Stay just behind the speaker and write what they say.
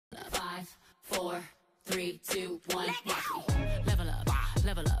4, 3, 2, 1, watch me. Level up,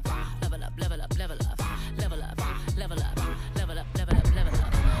 level up, level up, level up, level up, level up, level up, level up, level up, level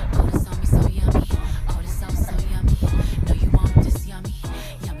up. Oh, this on me so yummy. Oh, this so yummy. No, you want this yummy,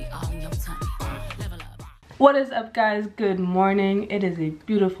 yummy all in your tummy. Level up. What is up, guys? Good morning. It is a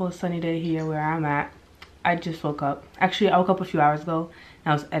beautiful sunny day here where I'm at. I just woke up. Actually, I woke up a few hours ago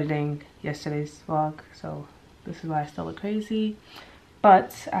and I was editing yesterday's vlog, so this is why I still look crazy.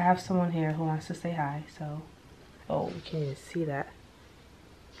 But I have someone here who wants to say hi, so... Oh, you can't even see that.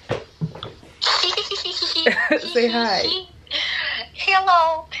 Say hi.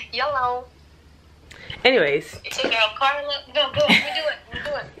 Hello. Yellow. Anyways. It's your girl Carla. No, go. We do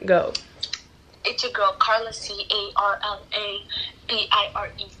it. Go. It's your girl Carla, CarlaBies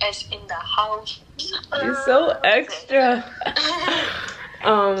in the house. You're so extra.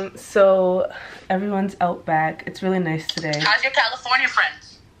 So everyone's out back. It's really nice today. How's your California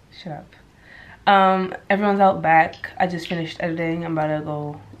friends? Shut up. Everyone's out back. I just finished editing. I'm about to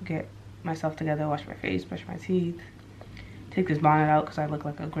go get myself together, wash my face, brush my teeth, take this bonnet out because I look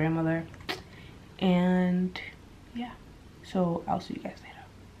like a grandmother. And yeah, so I'll see you guys later.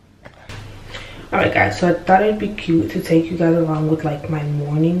 Alright guys, so I thought it'd be cute to take you guys along with like my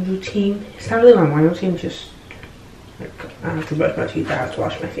morning routine. It's not really my morning routine, it's just like I have to brush my teeth, I have to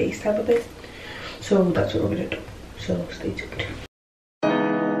wash my face type of thing. So that's what we're gonna do. So stay tuned.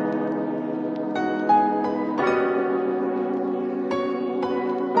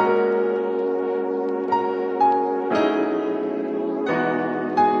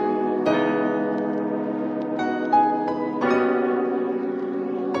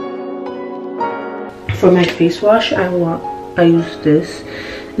 For my face wash, I use this.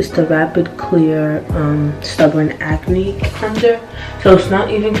 It's the Rapid Clear Stubborn Acne Cleanser. So it's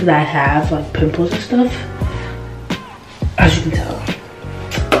not even because I have like pimples and stuff, as you can tell.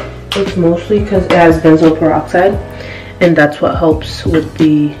 It's mostly because it has benzoyl peroxide, and that's what helps with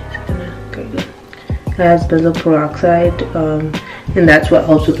the. It has benzoyl peroxide, and that's what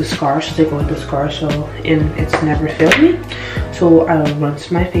helps with the scars. To take away the scars, and it's never failed me. So I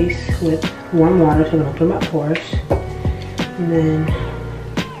rinse my face with warm water to open my pores, and then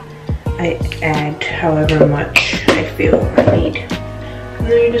I add however much I feel I need. And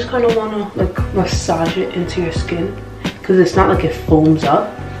then you just kind of want to like massage it into your skin, because it's not like it foams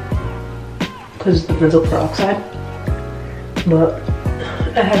up because the benzoyl peroxide, but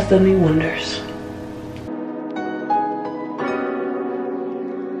it has done me wonders.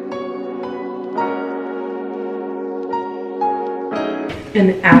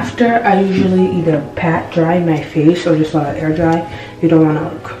 And after, I usually either pat dry my face or just let it air dry. You don't want to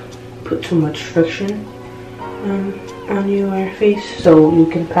like put too much friction on your face, so you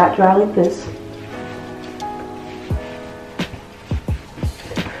can pat dry like this,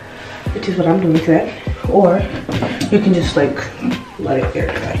 which is what I'm doing today, or you can just like let it air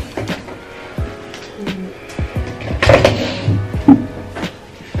dry.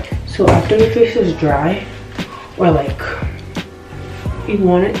 So after your face is dry, or like you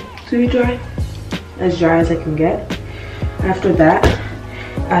want it to be dry as I can get, after that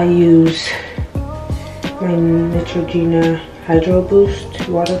I use my Neutrogena Hydro Boost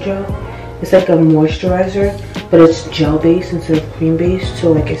water gel. It's like a moisturizer, but it's gel based instead of cream based,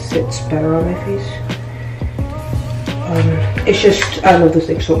 so like it sits better on my face. It's just, I love this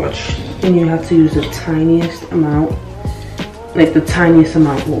thing so much, and you have to use the tiniest amount. Like the tiniest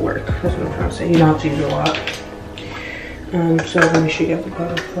amount will work. That's what I'm trying to say. You don't have to use a lot. So let me show you the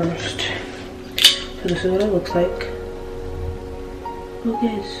bottle first. So this is what it looks like.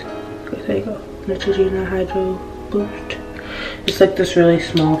 Okay, there you go. Neutrogena Hydro Boost. It's like this really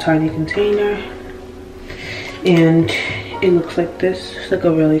small, tiny container, and it looks like this. It's like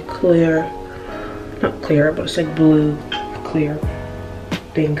a really clear, not clear, but it's like blue, clear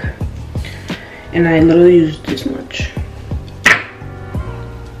thing. And I literally used this much.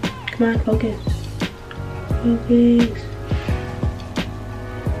 Come on, focus. Focus.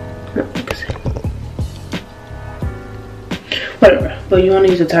 Not focusing. Whatever, but you want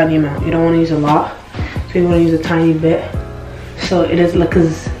to use a tiny amount. You don't want to use a lot, so you want to use a tiny bit. So it is like,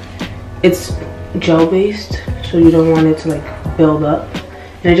 because it's gel based, so you don't want it to like build up,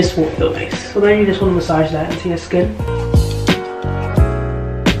 and it just won't feel nice. So then you just want to massage that into your skin.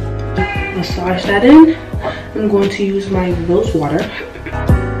 Massage that in. I'm going to use my rose water.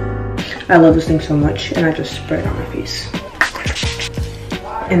 I love this thing so much, and I just spray it on my face.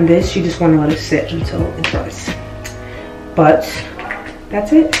 And this, you just want to let it sit until it dries. But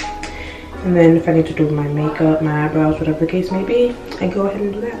that's it. And then if I need to do my makeup, my eyebrows, whatever the case may be, I go ahead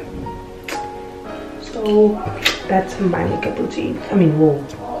and do that. So that's my makeup routine. I mean, whoa.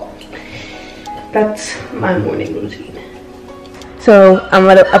 that's my morning routine. So I'm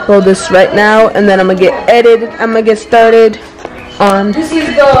gonna upload this right now, and then I'm gonna get edited. I'm gonna get started on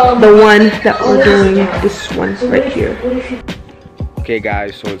the one that we're doing. This one right here. Okay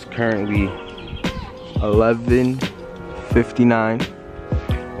guys, so it's currently 11:59.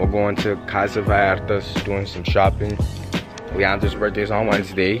 We're going to Casa Vallarta's, doing some shopping. Leandro's birthday is on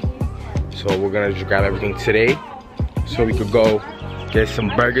Wednesday, so we're gonna just grab everything today so we could go get some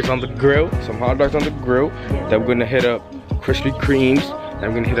burgers on the grill, some hot dogs on the grill. Then we're gonna hit up Krispy Kreme's, then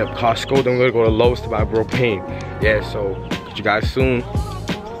we're gonna hit up Costco, then we're gonna go to Lowe's to buy propane. Yeah, so catch you guys soon.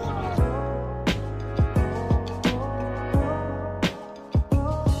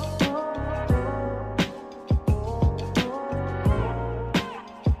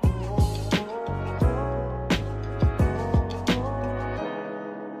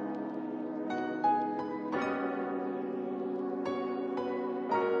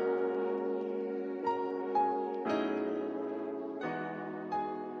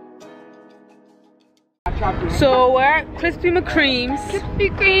 So we're at Krispy Kreme's. Krispy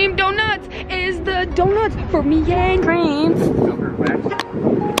Kreme donuts is the donuts for me and creams.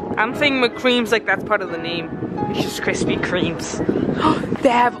 I'm saying McCreams like that's part of the name. It's just Krispy Kreme's. They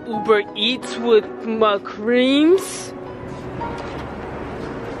have Uber Eats with McCreams.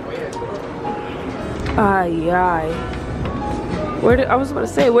 Ay. I was about to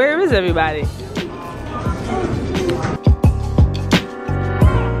say, where is everybody?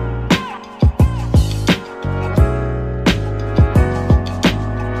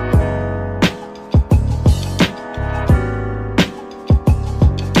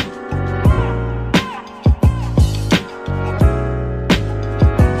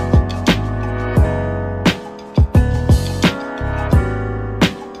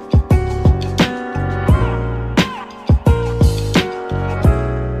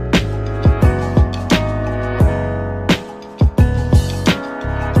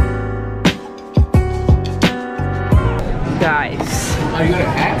 Guys,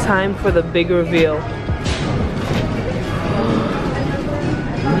 time for the big reveal.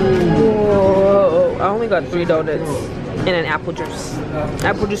 Whoa, I only got 3 donuts and an apple juice.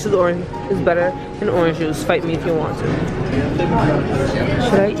 Apple juice is better than orange juice. Fight me if you want to.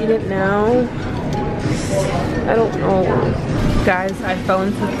 Should I eat it now? I don't know. Guys, I fell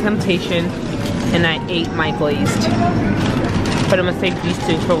into the temptation and I ate my glazed. But I'm gonna save these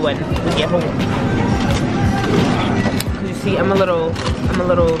 2 for when we get home. See, I'm a little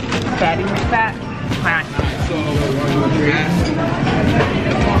fatty like that. At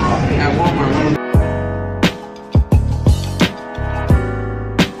Walmart.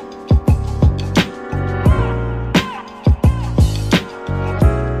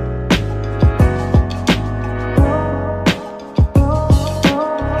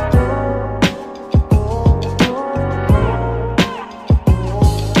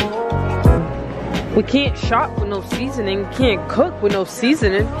 We can't shop with no seasoning. We can't cook with no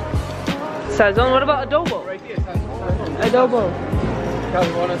seasoning. Sazon, what about adobo? Right there, Adobo.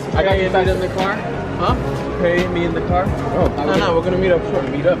 I got you meet in the car? Huh? Pay me in the car? Oh, no, we're gonna meet up short.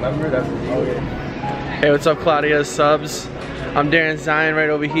 Meet up, remember? That's okay. Hey, what's up, Claudia subs? I'm Darren Zion right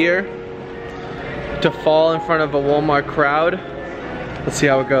over here to fall in front of a Walmart crowd. Let's see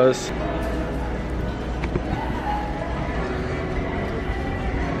how it goes.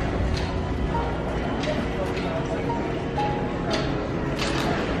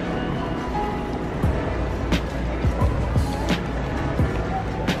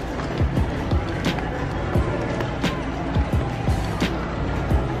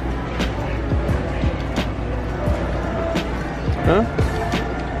 Huh?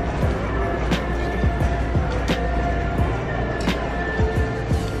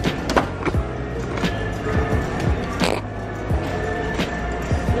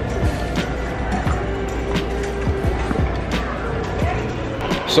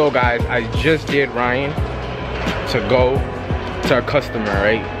 So guys, I just did Ryan to go to a customer,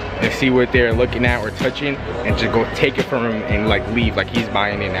 right? And see what they're looking at or touching and just go take it from him and like leave like he's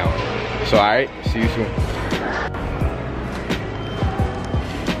buying it now. So alright, see you soon.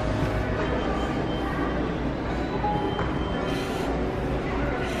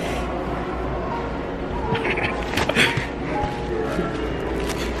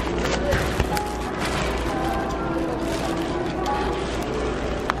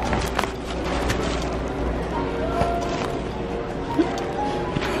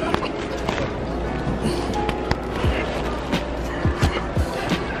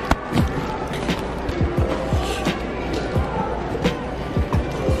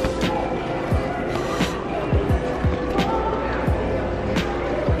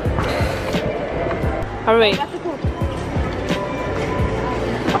 Alright.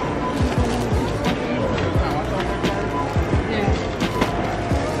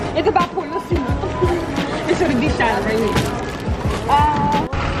 It's about point. Let's see. It should be shot right here.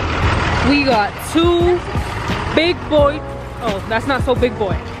 We got 2 big boy. Oh, that's not so big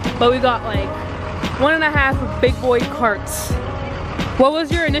boy. But we got like 1.5 big boy carts. What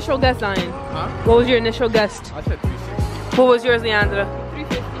was your initial guess, Zion? Huh? What was your initial guess? I said 360. What was yours, Leandra?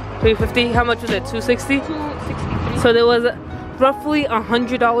 350. 350. How much was it? 260. 263. So there was roughly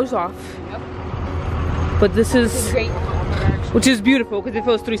 $100 off. Yep. But this is, Great. which is beautiful because if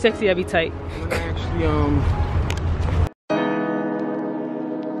it was 360, that'd be tight. I'm gonna actually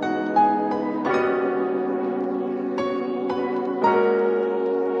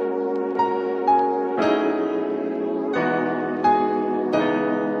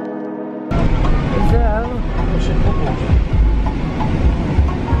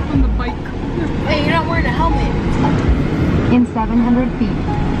On the bike. Hey, you're not wearing a helmet. In 700 feet,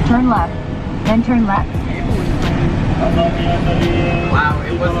 turn left, then turn left. wow,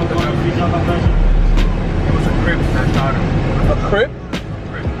 it wasn't the government. It was a crib that shot him. A crib?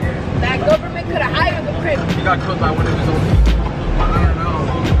 Crib, yeah. That government could have hired the crib. He got killed by one of his own people. I don't know.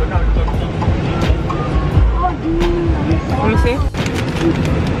 Look how it looks. Let me see.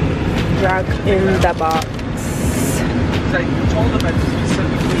 Jack in the box. It's like you told him at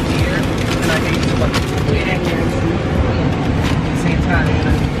specifically here, and I hate to like way in here. At the same time, and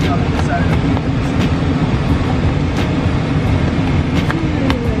I think on the side of the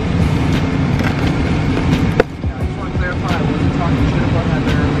I just want to clarify, I wasn't talking shit about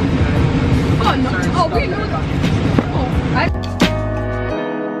Heather. Oh, no. Oh, we know that. Oh,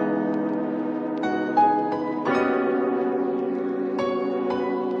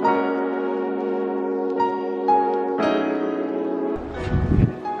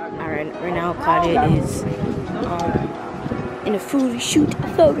 Alright, right now Claudia is in a photo shoot.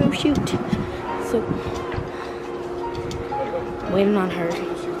 So, waiting on her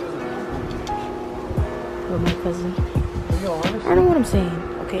with my cousin. I don't know what I'm saying,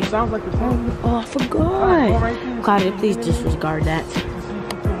 okay? It sounds like the Oh, I forgot. Claudia, please disregard that.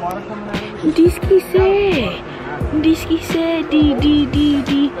 Diski said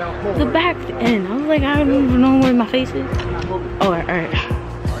the back end. I was like, I don't even know where my face is. Oh, alright.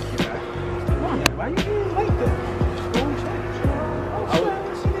 Why you being like that? Go and check.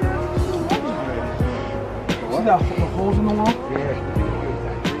 See that the holes in the wall? Yeah.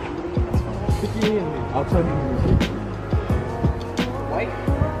 I'll tell you. White?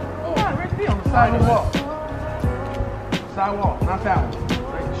 Oh, yeah, right there on the side of the wall. Side wall, not that one.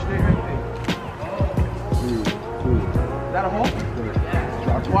 Right, straight right there. Is that a hole?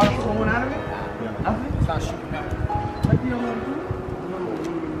 Yeah. Is water flowing out of it? Yeah. Nothing? It's not shooting out. Right there on the two?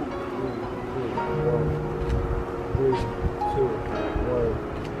 3, 2, 1,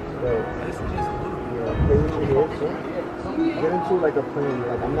 go. Get into like a plane,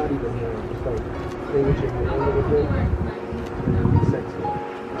 like I'm not even here, just like play with your hand a little bit, and then be sexy.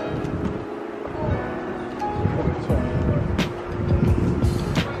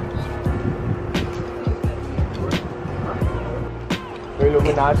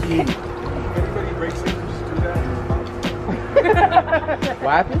 Illuminati. Anybody breaks it, just do that.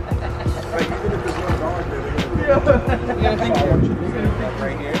 What happened? Like, even if there's no guard there, they're gonna think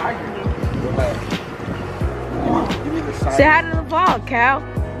right here. Give me the side. Say hi to the vlog, Cal.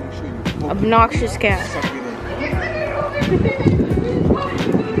 Make sure you poke Obnoxious Cal.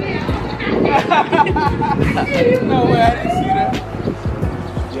 suck it in. No way, I didn't see that.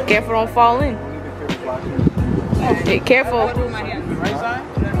 Careful, don't fall in. Hey, careful. Right side?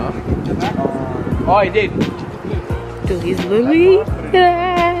 Oh, I did. Dude, he's literally.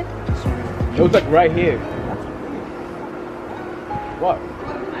 It was like right here. What?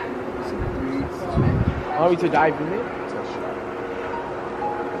 Want me to dive in here?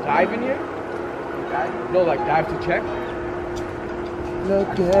 Dive in here? No, like dive to check. Look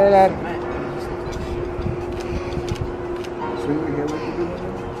at that. Swing your hand like you do.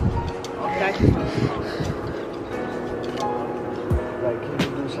 Like, can you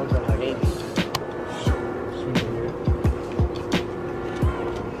do something like that? Swing your hand.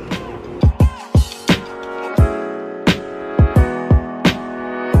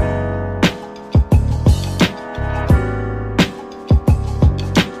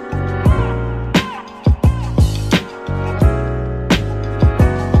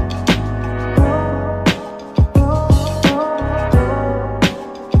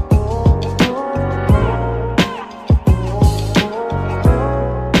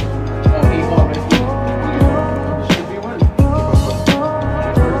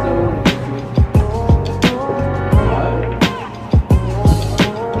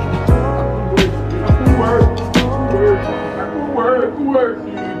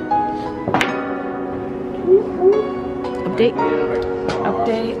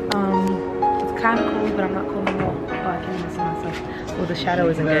 update. It's kind of cold, but I'm not cold anymore. Oh, I can't even see myself. Well, the shadow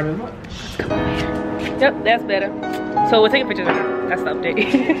isn't good. Let's come over here. Yep, that's better. So we're taking pictures right now. That's the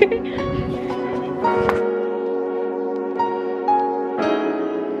update.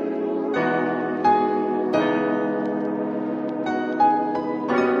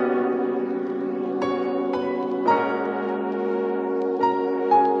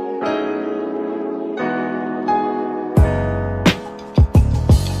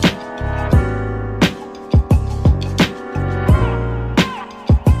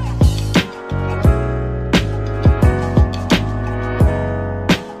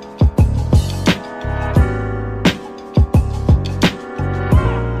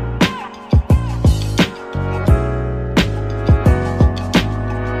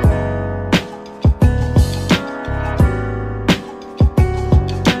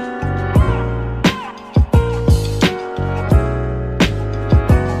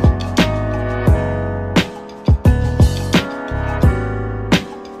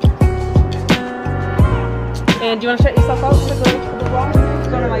 And do you want to shout yourself out for the vlog?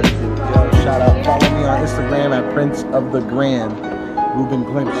 Go to my YouTube. Yo, shout out. Follow me on Instagram at Prince of the Grand. Ruben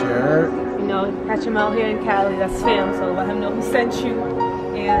Glimpse, you heard? You know, catch him out here in Cali. That's fam. So let him know who sent you.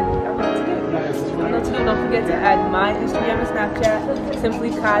 And I don't know what to do. Don't forget to add my Instagram and Snapchat. Simply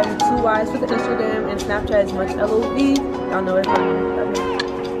Kai with 2 Y's for the Instagram. And Snapchat is much LOV. Y'all know it.